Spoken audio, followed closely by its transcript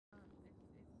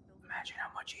imagine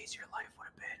how much easier life would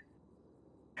have been.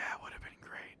 Yeah, it would have been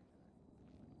great.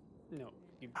 No,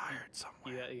 Hired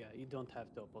somewhere. yeah, you don't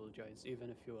have to apologize, even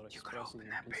if you are expressing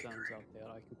your concerns out there.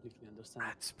 I completely understand.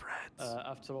 Red spreads.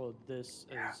 After all, this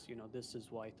is, this is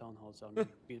why town halls are made.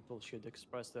 People should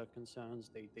express their concerns.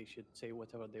 They should say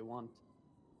whatever they want.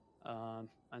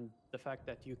 And the fact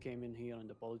that you came in here and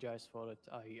apologized for it,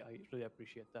 I really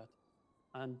appreciate that.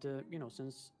 And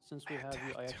since we have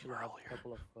you, I actually have a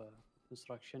couple of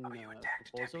construction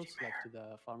proposals, like to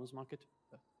the farmers market.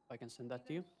 I can send that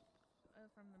to you.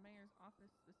 From the mayor's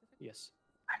office specifically? Yes.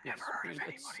 I've never heard of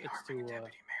anybody it's harming a to,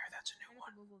 deputy mayor. That's a new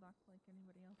one. Google Doc like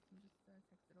anybody else and just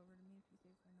text it over to me if you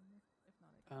save my number. If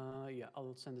not, I can. yeah,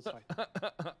 I'll send it right now.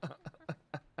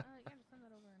 Yeah, just send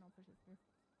that over and I'll push it through.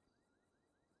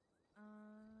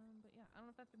 But yeah, I don't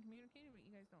know if that's been communicated, but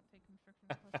you guys don't take construction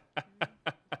requests.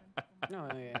 No,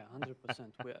 yeah, 100%.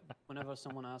 Whenever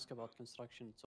someone asks about construction, it's